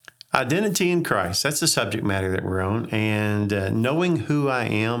identity in Christ. That's the subject matter that we're on. And knowing who I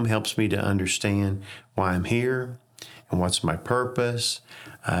am helps me to understand why I'm here and what's my purpose.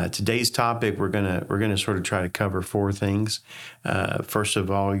 Today's topic, we're gonna sort of try to cover four things. First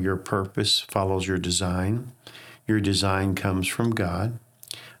of all, your purpose follows your design. Your design comes from God.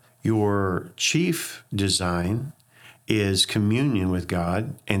 Your chief design is communion with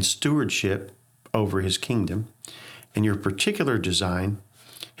God and stewardship over His kingdom. And your particular design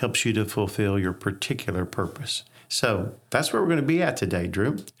helps you to fulfill your particular purpose. So that's where we're going to be at today,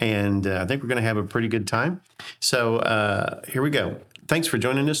 Drew. And I think we're going to have a pretty good time. So here we go. Thanks for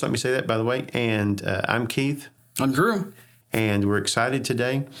joining us. Let me say that, by the way. And I'm Keith. I'm Drew. And we're excited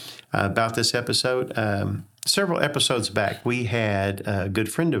today about this episode. Several episodes back, we had a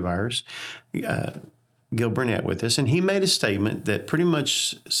good friend of ours, Gil Burnett, with us, and he made a statement that pretty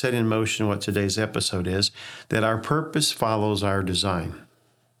much set in motion what today's episode is, that our purpose follows our design.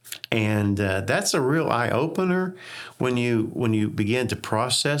 And that's a real eye-opener when you begin to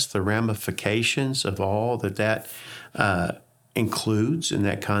process the ramifications of all that includes in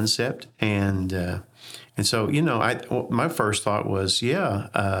that concept. And so, my first thought was,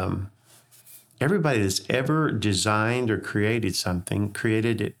 everybody that's ever designed or created something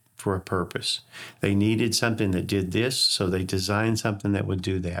created it for a purpose. They needed something that did this, so they designed something that would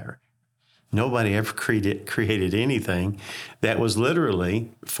do that. Nobody ever created anything that was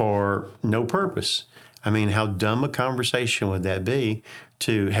literally for no purpose. I mean, how dumb a conversation would that be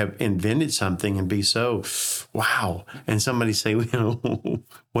to have invented something and be so, wow, and somebody say,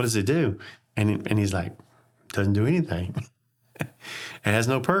 what does it do? And he's like, doesn't do anything. It has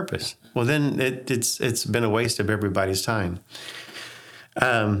no purpose. Well, then it's been a waste of everybody's time.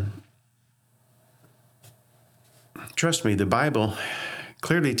 Trust me, the Bible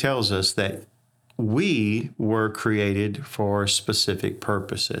clearly tells us that we were created for specific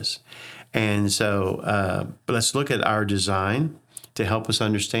purposes. And so let's look at our design to help us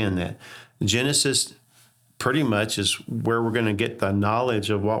understand that. Genesis pretty much is where we're going to get the knowledge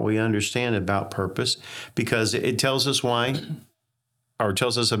of what we understand about purpose, because it tells us why, or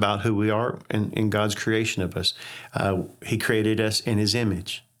tells us about who we are in God's creation of us. He created us in His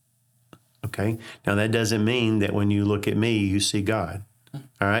image. Okay? Now, that doesn't mean that when you look at me, you see God.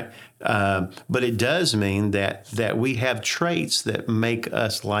 All right? But it does mean that we have traits that make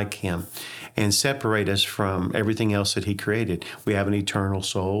us like Him and separate us from everything else that He created. We have an eternal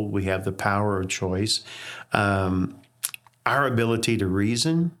soul. We have the power of choice. Our ability to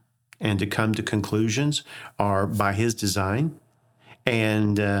reason and to come to conclusions are by His design.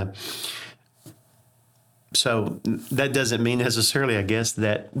 And so that doesn't mean necessarily, I guess,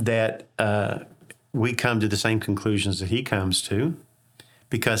 that we come to the same conclusions that He comes to,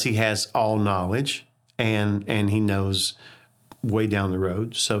 because He has all knowledge and He knows way down the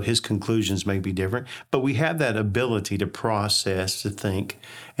road. So His conclusions may be different, but we have that ability to process, to think,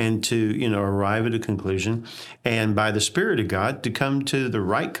 and to, arrive at a conclusion, and by the Spirit of God to come to the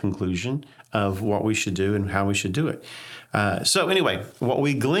right conclusion of what we should do and how we should do it. So anyway, what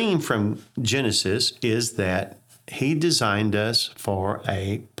we glean from Genesis is that He designed us for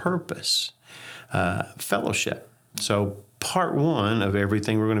a purpose, fellowship. So part one of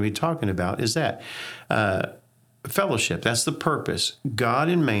everything we're going to be talking about is that fellowship. That's the purpose. God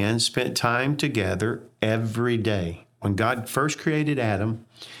and man spent time together every day. When God first created Adam,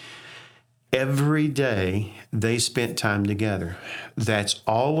 every day they spent time together. That's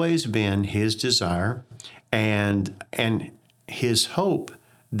always been His desire and His hope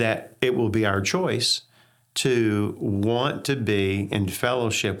that it will be our choice to want to be in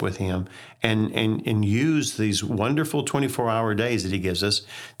fellowship with Him and use these wonderful 24-hour days that He gives us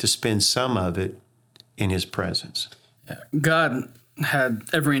to spend some of it in His presence. God had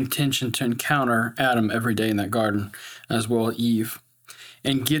every intention to encounter Adam every day in that garden, as well as Eve.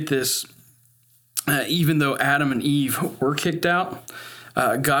 And get this, even though Adam and Eve were kicked out,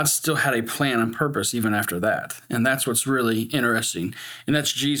 God still had a plan and purpose even after that. And that's what's really interesting. And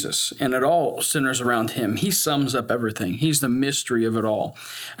that's Jesus. And it all centers around Him. He sums up everything. He's the mystery of it all.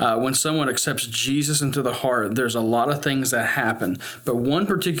 When someone accepts Jesus into the heart, there's a lot of things that happen. But one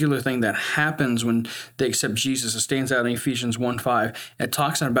particular thing that happens when they accept Jesus, it stands out in Ephesians 1:5. It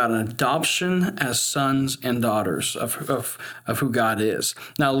talks about an adoption as sons and daughters of who God is.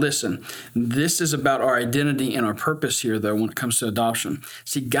 Now listen, this is about our identity and our purpose here, though, when it comes to adoption.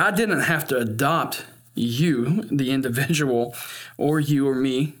 See, God didn't have to adopt you, the individual, or you or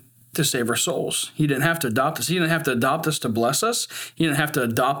me, to save our souls. He didn't have to adopt us. He didn't have to adopt us to bless us. He didn't have to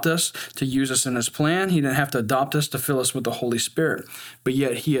adopt us to use us in His plan. He didn't have to adopt us to fill us with the Holy Spirit. But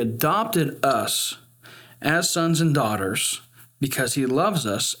yet He adopted us as sons and daughters because he loves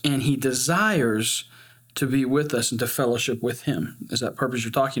us and he desires to be with us and to fellowship with him. Is that purpose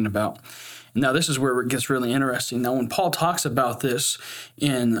you're talking about? Now, this is where it gets really interesting. Now, when Paul talks about this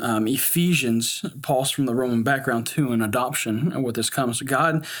in Ephesians, Paul's from the Roman background too, in adoption, and what this comes.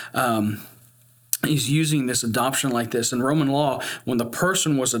 God, he's using this adoption like this. In Roman law, when the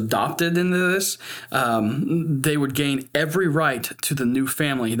person was adopted into this, they would gain every right to the new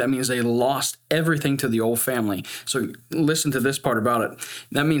family. That means they lost everything to the old family. So listen to this part about it.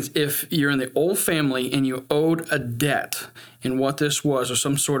 That means if you're in the old family and you owed a debt, and what this was, or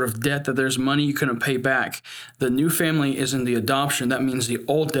some sort of debt that there's money you couldn't pay back, the new family is in the adoption. That means the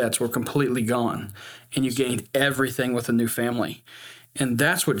old debts were completely gone, and you gained everything with the new family. And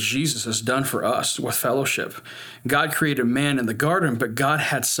that's what Jesus has done for us with fellowship. God created man in the garden, but God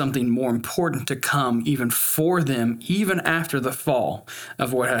had something more important to come even for them, even after the fall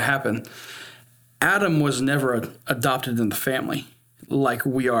of what had happened. Adam was never adopted in the family like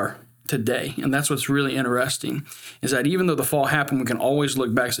we are today. And that's what's really interesting, is that even though the fall happened, we can always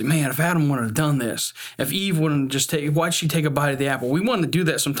look back and say, man, if Adam wouldn't have done this, if Eve wouldn't just why'd she take a bite of the apple? We wanted to do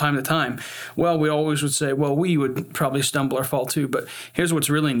that from time to time. Well, we always would say, well, we would probably stumble or fall too. But here's what's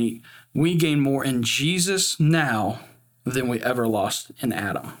really neat. We gain more in Jesus now than we ever lost in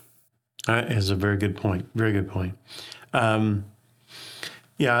Adam. That is a very good point. Very good point. I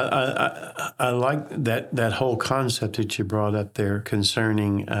like that whole concept that you brought up there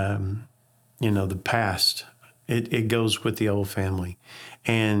concerning, the past. It goes with the old family.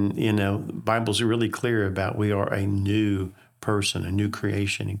 And, the Bible's really clear about we are a new person, a new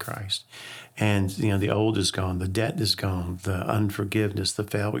creation in Christ. And, the old is gone, the debt is gone, the unforgiveness, the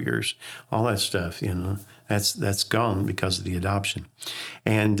failures, all that stuff, that's gone because of the adoption.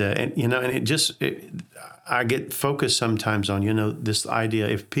 I get focused sometimes on, this idea,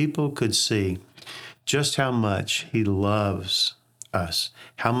 if people could see just how much he loves us,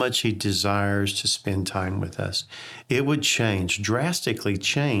 how much he desires to spend time with us, it would drastically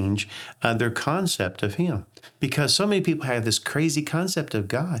change their concept of him. Because so many people have this crazy concept of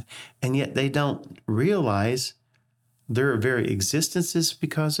God, and yet they don't realize their very existence is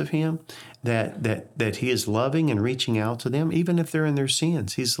because of him, that he is loving and reaching out to them, even if they're in their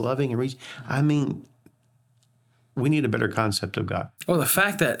sins. He's loving and reaching. We need a better concept of God. Well, the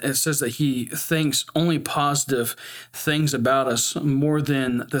fact that it says that he thinks only positive things about us more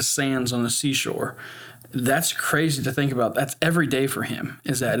than the sands on the seashore, that's crazy to think about. That's every day for him,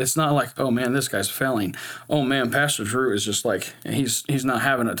 is that it's not like, oh man, this guy's failing. Oh man, Pastor Drew is just like, he's not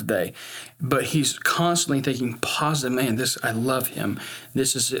having it today. But he's constantly thinking positive, man, I love him.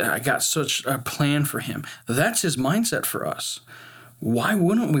 I got such a plan for him. That's his mindset for us. Why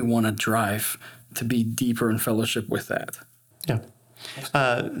wouldn't we want to drive to be deeper in fellowship with that? Yeah.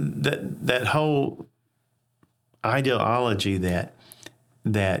 That whole ideology that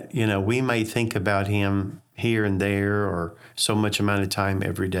we may think about him here and there or so much amount of time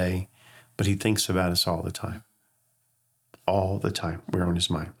every day, but he thinks about us all the time. All the time. We're on his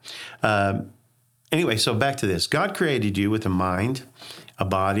mind. Anyway, so back to this. God created you with a mind, a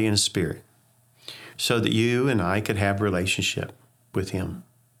body, and a spirit so that you and I could have a relationship with him.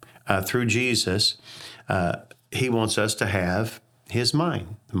 Through Jesus, he wants us to have his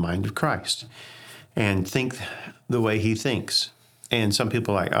mind, the mind of Christ, and think the way he thinks. And some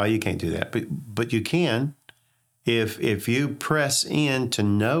people are like, oh, you can't do that. But you can if you press in to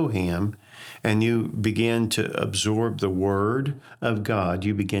know him and you begin to absorb the word of God,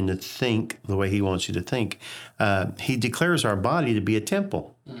 you begin to think the way he wants you to think. He declares our body to be a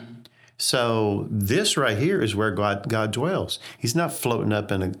temple. Mm-hmm. So this right here is where God dwells. He's not floating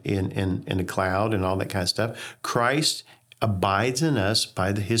up in a cloud and all that kind of stuff. Christ abides in us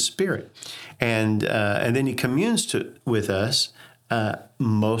by his Spirit, and then he communes with us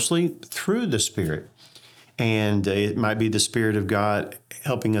mostly through the Spirit. And it might be the Spirit of God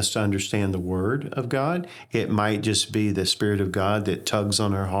helping us to understand the Word of God. It might just be the Spirit of God that tugs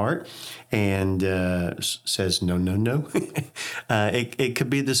on our heart and says, no, no, no. It could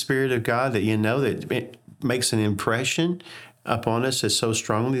be the Spirit of God that, that it makes an impression upon us so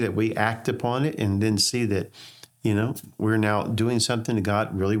strongly that we act upon it and then see that, we're now doing something that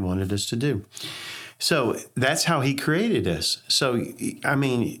God really wanted us to do. So that's how he created us. So,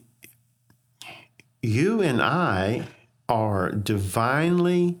 you and I are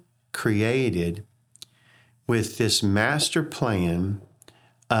divinely created with this master plan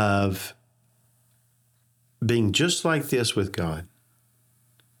of being just like this with God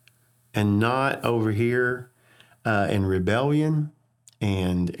and not over here in rebellion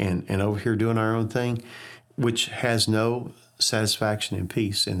and over here doing our own thing, which has no satisfaction and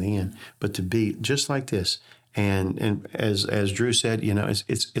peace in the end, but to be just like this And as Drew said,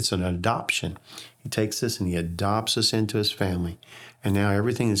 it's an adoption. He takes us and he adopts us into his family, and now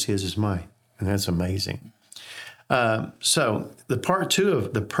everything that's his is mine, and that's amazing. So the part two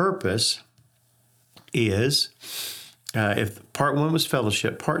of the purpose is, if part one was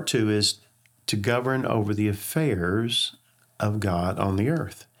fellowship, part two is to govern over the affairs of God on the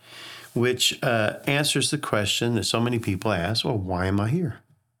earth, which answers the question that so many people ask, well, why am I here?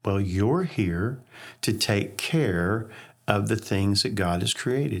 Well, you're here to take care of the things that God has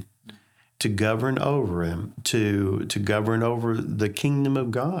created, to govern over them, to govern over the kingdom of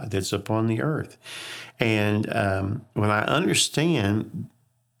God that's upon the earth. And when I understand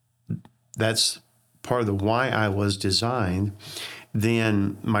that's part of the why I was designed,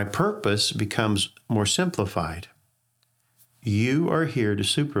 then my purpose becomes more simplified. You are here to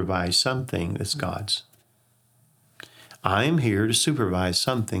supervise something that's God's. I am here to supervise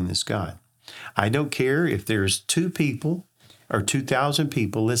something that's God. I don't care if there's 2 people or 2,000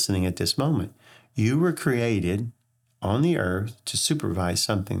 people listening at this moment. You were created on the earth to supervise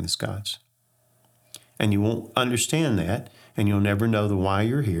something that's God's. And you won't understand that, and you'll never know the why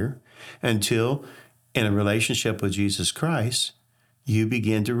you're here until, in a relationship with Jesus Christ, you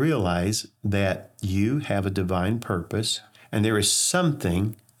begin to realize that you have a divine purpose, and there is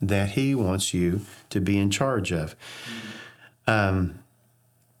something that he wants you to be in charge of.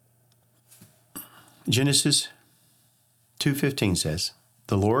 Genesis 2:15 says,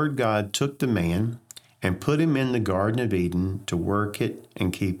 "The Lord God took the man and put him in the Garden of Eden to work it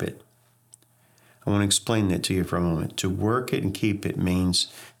and keep it." I want to explain that to you for a moment. To work it and keep it means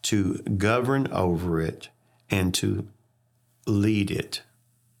to govern over it and to lead it.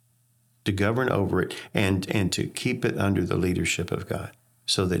 To govern over it and to keep it under the leadership of God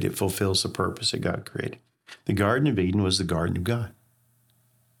so that it fulfills the purpose that God created. The Garden of Eden was the garden of God.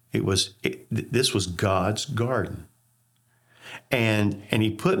 This was God's garden. And he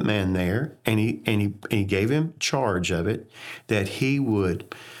put man there, and he gave him charge of it, that he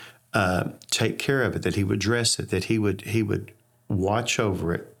would take care of it, that he would dress it, that he would watch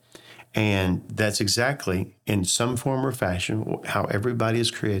over it. And that's exactly, in some form or fashion, how everybody is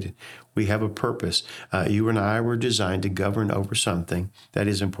created. We have a purpose. You and I were designed to govern over something that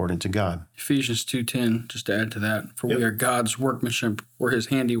is important to God. Ephesians 2:10, just to add to that, for we are God's workmanship, we're his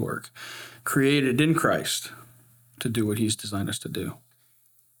handiwork, created in Christ to do what he's designed us to do.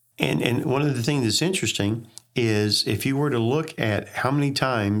 And one of the things that's interesting is if you were to look at how many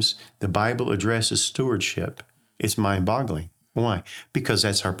times the Bible addresses stewardship, it's mind-boggling. Why? Because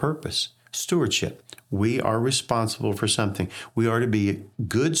that's our purpose. Stewardship. We are responsible for something. We are to be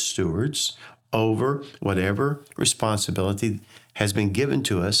good stewards over whatever responsibility has been given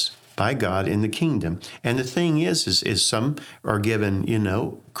to us by God in the kingdom. And the thing is some are given,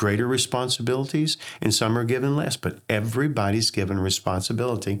 greater responsibilities, and some are given less. But everybody's given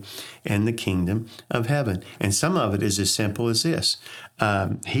responsibility in the kingdom of heaven. And some of it is as simple as this.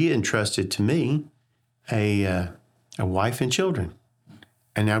 He entrusted to me a wife and children,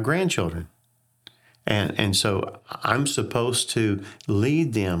 and now grandchildren. And so I'm supposed to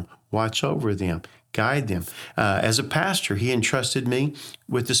lead them, watch over them, guide them. As a pastor, he entrusted me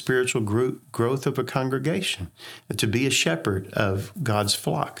with the spiritual growth of a congregation, to be a shepherd of God's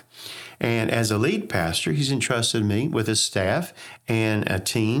flock. And as a lead pastor, he's entrusted me with a staff and a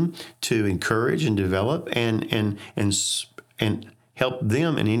team to encourage and develop and help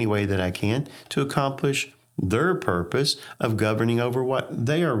them in any way that I can to accomplish their purpose of governing over what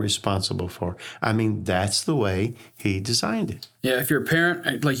they are responsible for. I mean, that's the way he designed it. Yeah, if you're a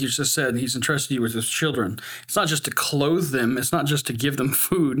parent, like you just said, he's entrusted you with his children. It's not just to clothe them. It's not just to give them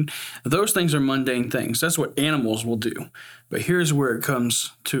food. Those things are mundane things. That's what animals will do. But here's where it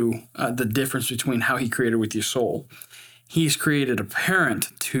comes to the difference between how he created with your soul. He's created a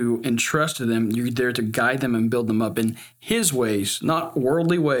parent to entrust to them. You're there to guide them and build them up in his ways, not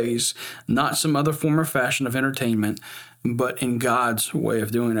worldly ways, not some other form or fashion of entertainment, but in God's way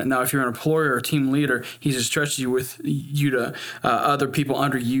of doing it. Now, if you're an employer or a team leader, he's entrusted you with you to other people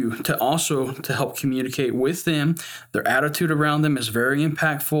under you to help communicate with them. Their attitude around them is very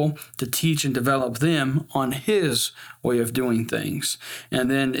impactful to teach and develop them on his way of doing things. And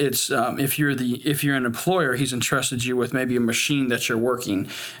then it's if you're an employer, he's entrusted you with maybe a machine that you're working,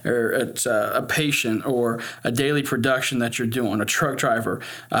 or it's a patient, or a daily production that you're doing, a truck driver,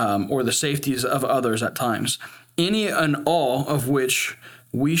 or the safeties of others at times. Any and all of which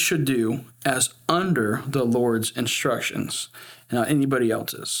we should do as under the Lord's instructions, and not anybody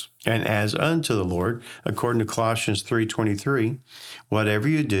else's. And as unto the Lord, according to Colossians 3:23, whatever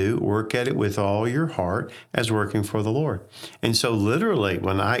you do, work at it with all your heart as working for the Lord. And so literally,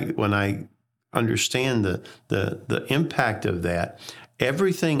 when I understand the impact of that,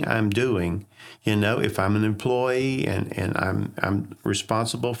 everything I'm doing, if I'm an employee and I'm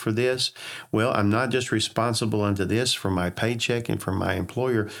responsible for this, well, I'm not just responsible unto this for my paycheck and for my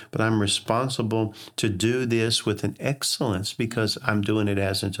employer, but I'm responsible to do this with an excellence because I'm doing it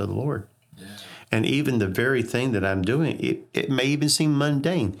as unto the Lord. Yeah. And even the very thing that I'm doing, it may even seem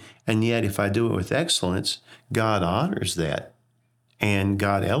mundane. And yet, if I do it with excellence, God honors that and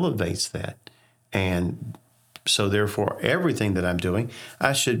God elevates that. And so therefore, everything that I'm doing,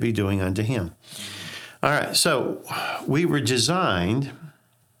 I should be doing unto him. All right, so we were designed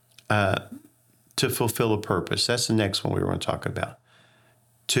to fulfill a purpose. That's the next one we want to talk about,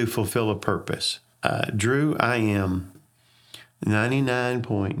 to fulfill a purpose. Drew, I am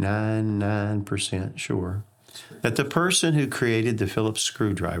 99.99% sure that the person who created the Phillips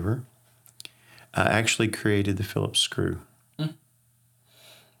screwdriver actually created the Phillips screw.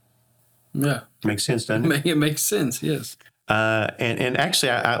 Yeah. Makes sense, doesn't it? It makes sense, yes. And actually,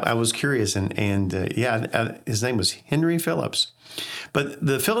 I was curious, and his name was Henry Phillips. But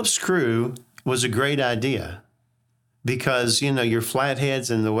the Phillips screw was a great idea because, your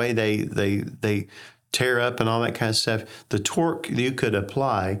flatheads and the way they tear up and all that kind of stuff, the torque you could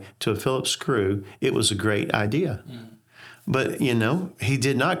apply to a Phillips screw, it was a great idea. Mm. But, he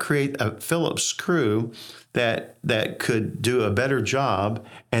did not create a Phillips screw that could do a better job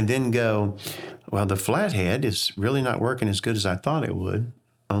and then go, well, the flathead is really not working as good as I thought it would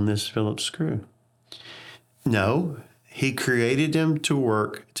on this Phillips screw. No, he created them to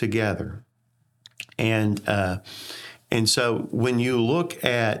work together. And so when you look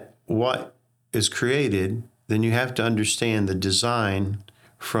at what is created, then you have to understand the design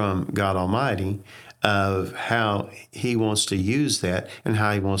from God Almighty of how he wants to use that and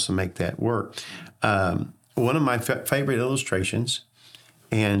how he wants to make that work. One of my favorite illustrations,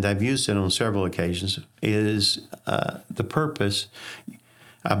 and I've used it on several occasions, is the purpose,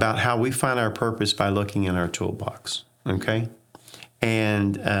 about how we find our purpose by looking in our toolbox, okay?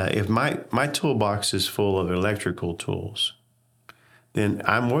 And if my toolbox is full of electrical tools, then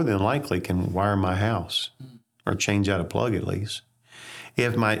I more than likely can wire my house or change out a plug at least.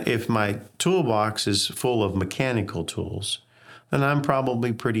 If my toolbox is full of mechanical tools, then I'm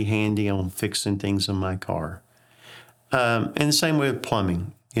probably pretty handy on fixing things in my car. And the same way with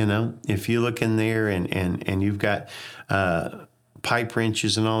plumbing, if you look in there and you've got pipe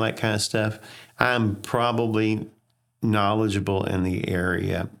wrenches and all that kind of stuff, I'm probably knowledgeable in the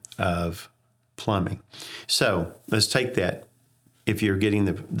area of plumbing. So let's take that. If you're getting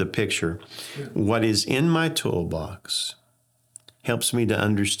the picture, what is in my toolbox helps me to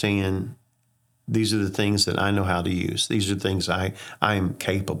understand these are the things that I know how to use. These are things I am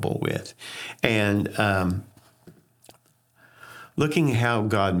capable with. And looking at how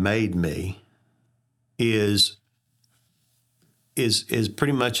God made me is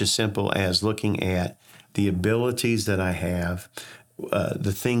pretty much as simple as looking at the abilities that I have,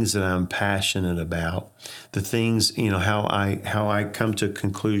 the things that I'm passionate about, the things, how I come to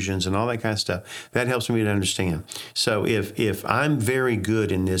conclusions and all that kind of stuff. That helps me to understand. So if I'm very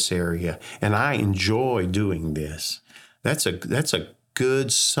good in this area and I enjoy doing this, that's a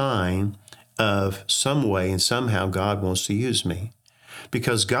good sign of some way and somehow God wants to use me.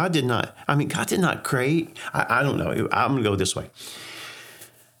 Because God did not create, I don't know, I'm going to go this way.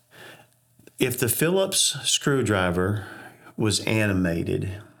 If the Phillips screwdriver was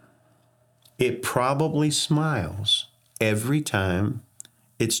animated, it probably smiles every time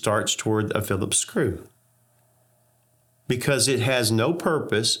it starts toward a Phillips screw, because it has no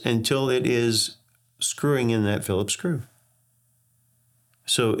purpose until it is screwing in that Phillips screw.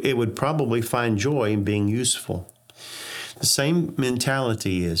 So it would probably find joy in being useful. The same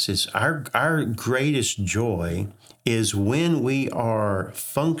mentality is our greatest joy is when we are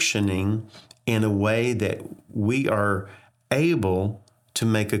functioning in a way that we are able to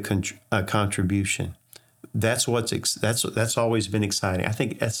make a contribution. That's always been exciting. I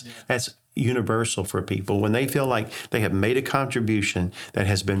think that's universal for people. When they feel like they have made a contribution that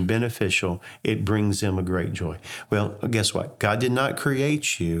has been beneficial, it brings them a great joy. Well, guess what? God did not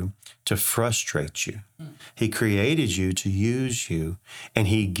create you to frustrate you. He created you to use you, and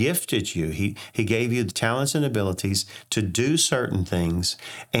he gifted you. He gave you the talents and abilities to do certain things,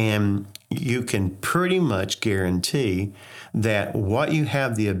 and you can pretty much guarantee that what you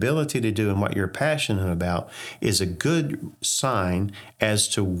have the ability to do and what you're passionate about is a good sign as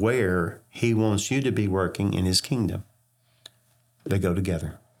to where he wants you to be working in his kingdom. They go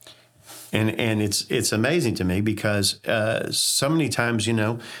together. And it's amazing to me because so many times,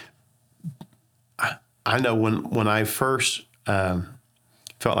 I know when I first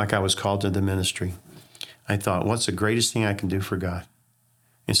felt like I was called to the ministry. I thought, what's the greatest thing I can do for God?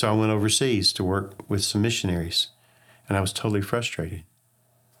 And so I went overseas to work with some missionaries, and I was totally frustrated.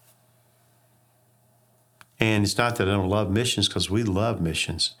 And it's not that I don't love missions, because we love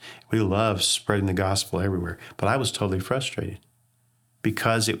missions. We love spreading the gospel everywhere. But I was totally frustrated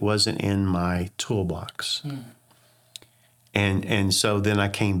because it wasn't in my toolbox. And so then I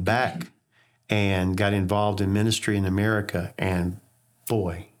came back and got involved in ministry in America, and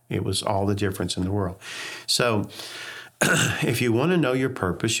boy, it was all the difference in the world. So if you want to know your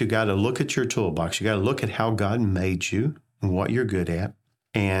purpose, you got to look at your toolbox. You got to look at how God made you and what you're good at.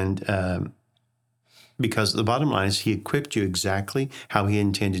 And because the bottom line is he equipped you exactly how he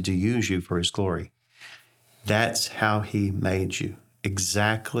intended to use you for his glory. That's how he made you,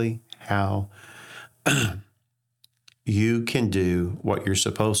 exactly how you can do what you're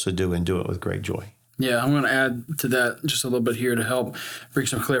supposed to do and do it with great joy. Yeah, I'm going to add to that just a little bit here to help bring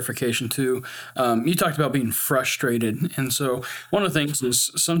some clarification too. You talked about being frustrated. And so one of the things is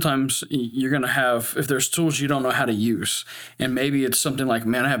sometimes you're going to have, if there's tools you don't know how to use, and maybe it's something like,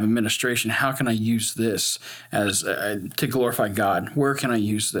 man, I have administration. How can I use this as to glorify God? Where can I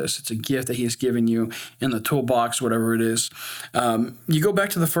use this? It's a gift that he has given you in the toolbox, whatever it is. You go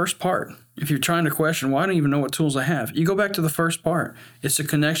back to the first part. If you're trying to question, well, I don't even know what tools I have, you go back to the first part. It's the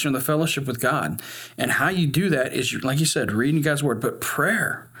connection, the fellowship with God. And how you do that is, like you said, reading God's word, but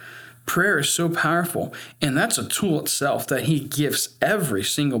prayer. Prayer is so powerful, and that's a tool itself that he gives every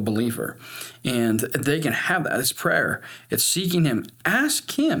single believer. And they can have that. It's prayer. It's seeking him.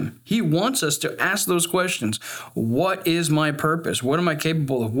 Ask him. He wants us to ask those questions. What is my purpose? What am I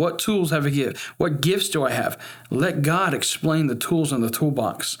capable of? What tools have I given? What gifts do I have? Let God explain the tools in the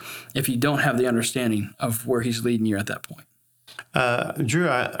toolbox if you don't have the understanding of where he's leading you at that point. Drew,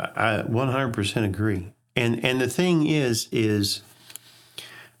 I 100% agree. And the thing is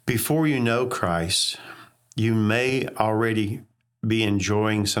before you know Christ, you may already be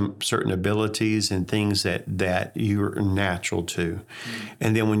enjoying some certain abilities and things that you're natural to.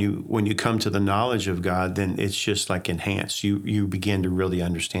 And then when you come to the knowledge of God, then it's just like enhanced. You begin to really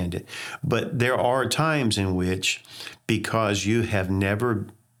understand it. But there are times in which, because you have never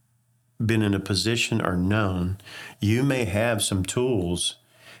been in a position or known, you may have some tools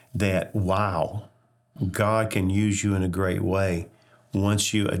that, wow, God can use you in a great way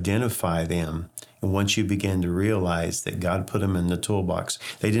once you identify them and once you begin to realize that God put them in the toolbox.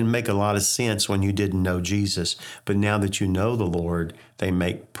 They didn't make a lot of sense when you didn't know Jesus, but now that you know the Lord, they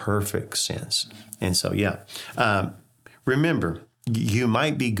make perfect sense. And so, remember, you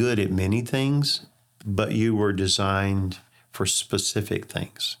might be good at many things, but you were designed for specific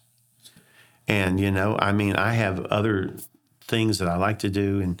things. And, I have other things that I like to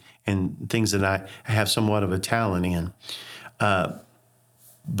do and things that I have somewhat of a talent in.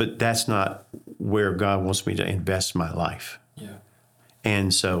 But that's not where God wants me to invest my life. Yeah.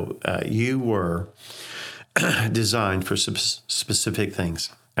 And so you were designed for specific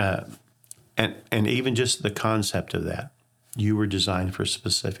things. And even just the concept of that, you were designed for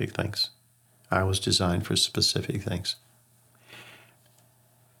specific things. I was designed for specific things.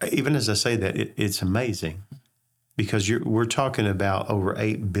 Even as I say that, it's amazing because we're talking about over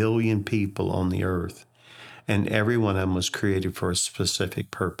 8 billion people on the earth. And every one of them was created for a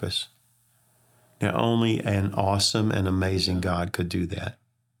specific purpose. Now, only an awesome and amazing God could do that.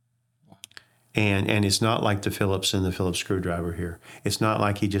 And it's not like the Phillips and the Phillips screwdriver here. It's not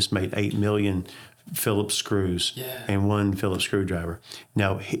like he just made 8 million Phillips screws and one Phillips screwdriver.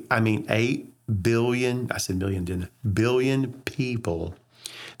 No, 8 billion, I said million, didn't I? Billion people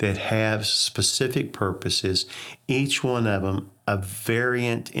that have specific purposes, each one of them a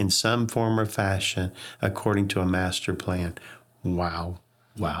variant in some form or fashion according to a master plan. Wow.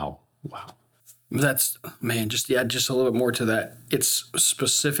 That's, man, just a little bit more to that. It's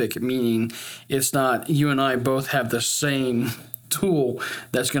specific, meaning it's not you and I both have the same tool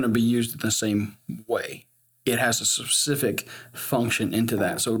that's going to be used in the same way. It has a specific function into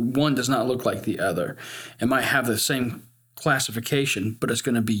that. So one does not look like the other. It might have the same classification, but it's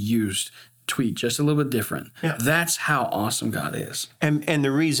going to be used, tweaked just a little bit different. Yeah. That's how awesome God is. And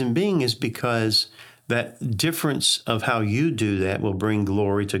the reason being is because that difference of how you do that will bring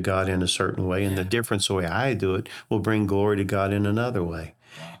glory to God in a certain way, and the difference the way I do it will bring glory to God in another way.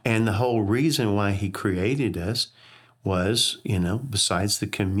 And the whole reason why he created us was, besides the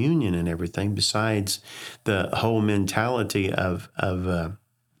communion and everything, besides the whole mentality of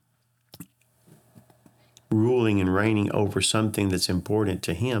ruling and reigning over something that's important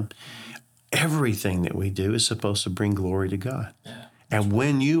to him, everything that we do is supposed to bring glory to God. Yeah. And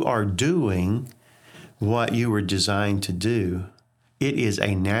when you are doing what you were designed to do, It is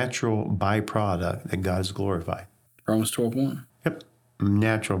a natural byproduct that God is glorified. Romans 12:1. Yep,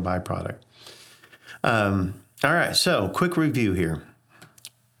 natural byproduct. All right, so quick review here.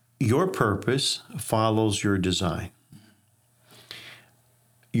 Your purpose follows your design.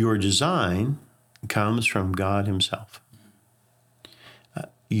 Your design comes from God himself.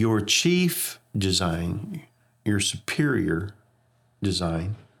 Your chief design, your superior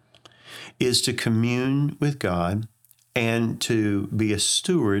design, is to commune with God and to be a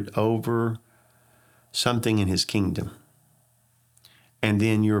steward over something in his kingdom. And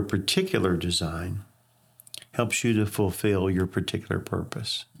then your particular design helps you to fulfill your particular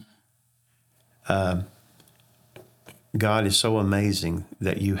purpose. God is so amazing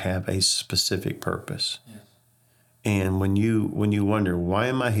that you have a specific purpose. Yes. And when you wonder, why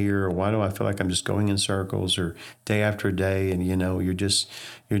am I here? Or why do I feel like I'm just going in circles or day after day? And you're just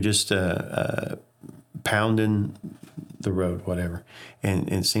pounding the road, whatever. And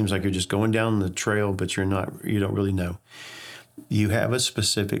it seems like you're just going down the trail, but you don't really know. You have a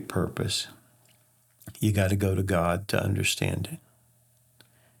specific purpose. You got to go to God to understand it.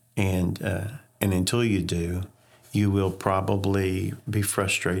 And until you do, you will probably be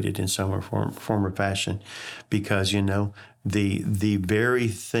frustrated in some form or fashion, because the very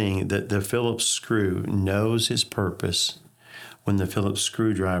thing that the Phillips screw knows his purpose when the Phillips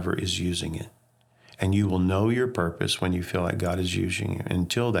screwdriver is using it. And you will know your purpose when you feel like God is using you.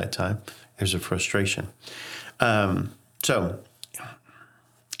 Until that time, there's a frustration. So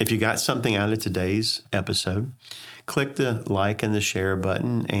if you got something out of today's episode, click the like and the share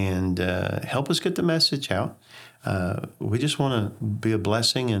button and help us get the message out. We just want to be a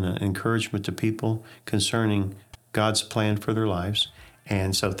blessing and an encouragement to people concerning God's plan for their lives.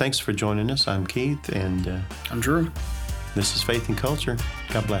 And so thanks for joining us. I'm Keith. And I'm Drew. This is Faith and Culture.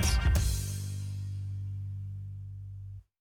 God bless.